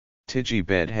Tigi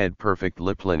Bedhead Perfect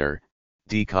Lipliner,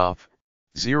 Decaf,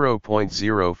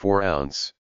 0.04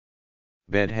 ounce.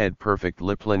 Bedhead Perfect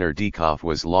Lipliner Decaf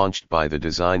was launched by the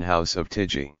design house of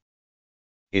Tigi.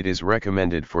 It is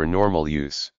recommended for normal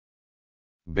use.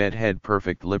 Bedhead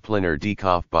Perfect Lipliner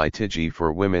Decaf by Tigi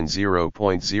for women,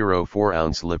 0.04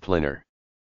 ounce Lipliner.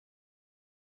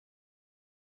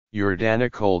 Jordana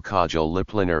Kohl Kajal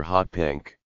Lipliner Hot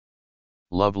Pink.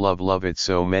 Love love love it,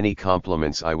 so many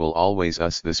compliments. I will always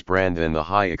this brand than the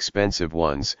high expensive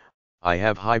ones. I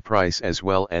have high price as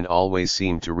well and always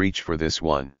seem to reach for this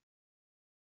one.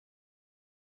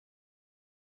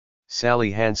 Sally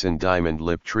Hansen Diamond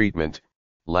Lip Treatment,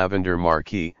 Lavender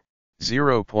Marquis,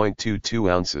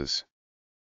 0.22 ounces.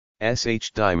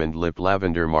 SH Diamond Lip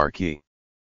Lavender Marquis.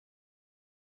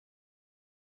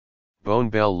 Bonne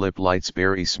Bell Lip Lights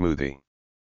Berry Smoothie.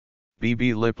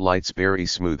 BB Lip Lights Berry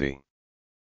Smoothie.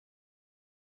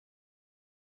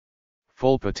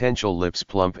 Full Potential Lips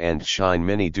Plump and Shine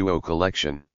Mini Duo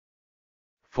Collection.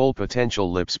 Full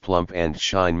Potential Lips Plump and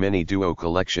Shine Mini Duo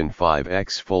Collection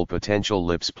 5x Full Potential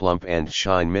Lips Plump and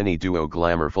Shine Mini Duo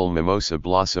Glamourful Mimosa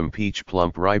Blossom Peach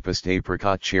Plump Ripest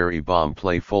Apricot Cherry Bomb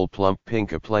Playful Plump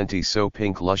Pink Aplenty So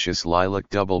Pink Luscious Lilac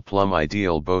Double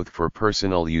PlumIdeal, both for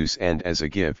personal use and as a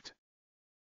gift.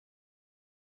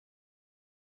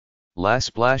 La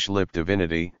Splash Lip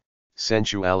Divinity,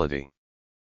 Sensuality.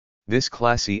 This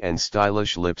classy and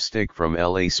stylish lipstick from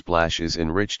La Splash is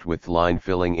enriched with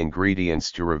line-filling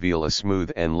ingredients to reveal a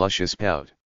smooth and luscious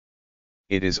pout.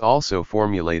 It is also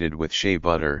formulated with shea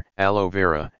butter, aloe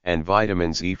vera, and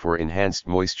vitamins E for enhanced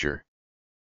moisture.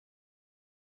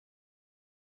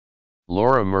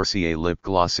 Laura Mercier Lip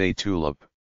Glossé Tulip.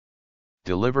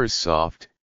 Delivers soft,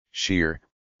 sheer,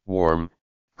 warm,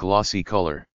 glossy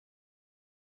color.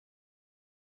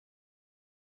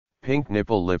 Pink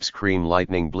Nipple Lips Cream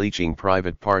Lightening Bleaching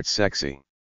Private Part Sexy.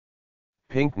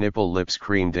 Pink Nipple Lips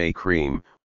Cream Day Cream,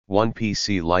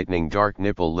 1pc Lightening Dark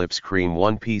Nipple Lips Cream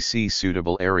 1pc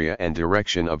Suitable area and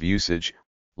direction of usage,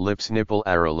 lips nipple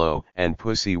area low and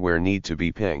pussy where need to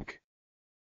be pink.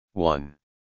 1.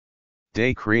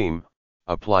 Day Cream,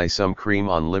 apply some cream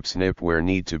on lips nip where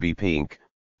need to be pink,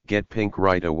 get pink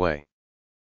right away.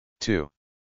 2.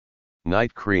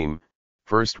 Night Cream,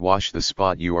 first wash the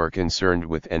spot you are concerned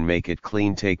with and make it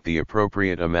clean. Take the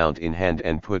appropriate amount in hand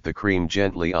and put the cream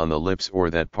gently on the lips or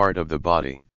that part of the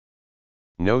body.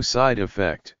 No side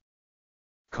effect.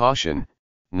 Caution,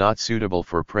 not suitable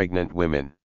for pregnant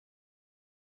women.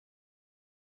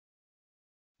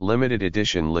 Limited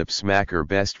edition Lip Smacker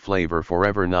Best Flavor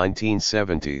Forever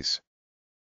 1970s.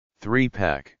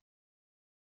 3-pack.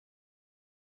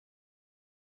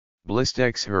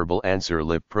 Blistex Herbal Answer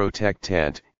Lip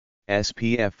Protectant,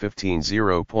 SPF 15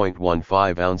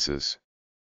 0.15 ounces.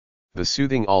 The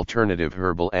soothing alternative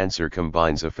Herbal Answer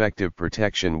combines effective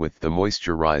protection with the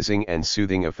moisturizing and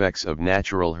soothing effects of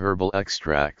natural herbal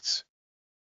extracts.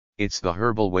 It's the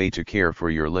herbal way to care for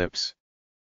your lips.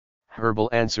 Herbal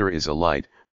Answer is a light,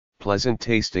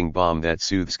 pleasant-tasting balm that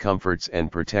soothes, comforts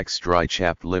and protects dry,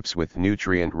 chapped lips with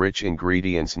nutrient-rich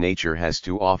ingredients nature has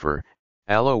to offer.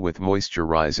 Aloe with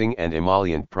moisturizing and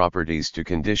emollient properties to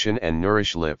condition and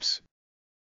nourish lips.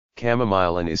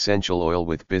 Chamomile and essential oil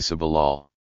with bisabolol.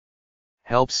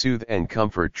 Help soothe and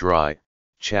comfort dry,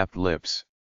 chapped lips.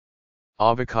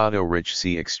 Avocado-rich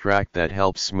sea extract that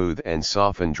helps smooth and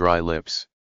soften dry lips.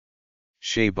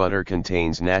 Shea butter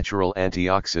contains natural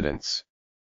antioxidants.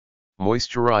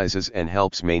 Moisturizes and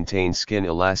helps maintain skin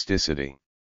elasticity.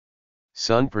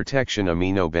 Sun protection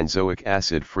amino-benzoic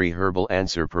acid-free Herbal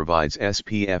Answer provides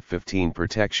SPF 15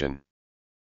 protection.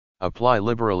 Apply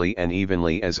liberally and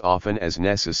evenly as often as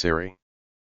necessary.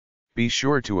 Be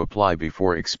sure to apply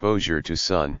before exposure to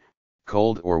sun,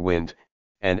 cold or wind,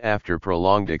 and after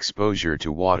prolonged exposure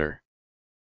to water.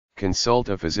 Consult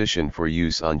a physician for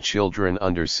use on children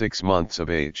under 6 months of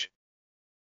age.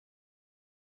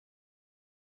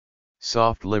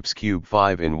 Soft Lips Cube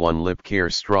 5-in-1 Lip Care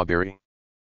Strawberry.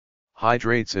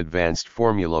 Hydrates advanced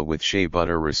formula with shea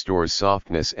butter restores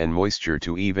softness and moisture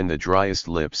to even the driest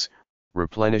lips,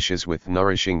 replenishes with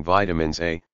nourishing vitamins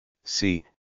A, C,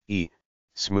 E,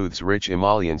 smooths rich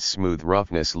emollients, smooth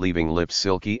roughness leaving lips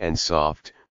silky and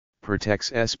soft, protects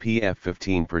SPF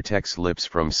 15 protects lips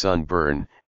from sunburn,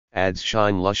 adds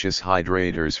shine luscious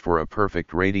hydrators for a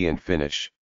perfect radiant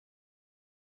finish.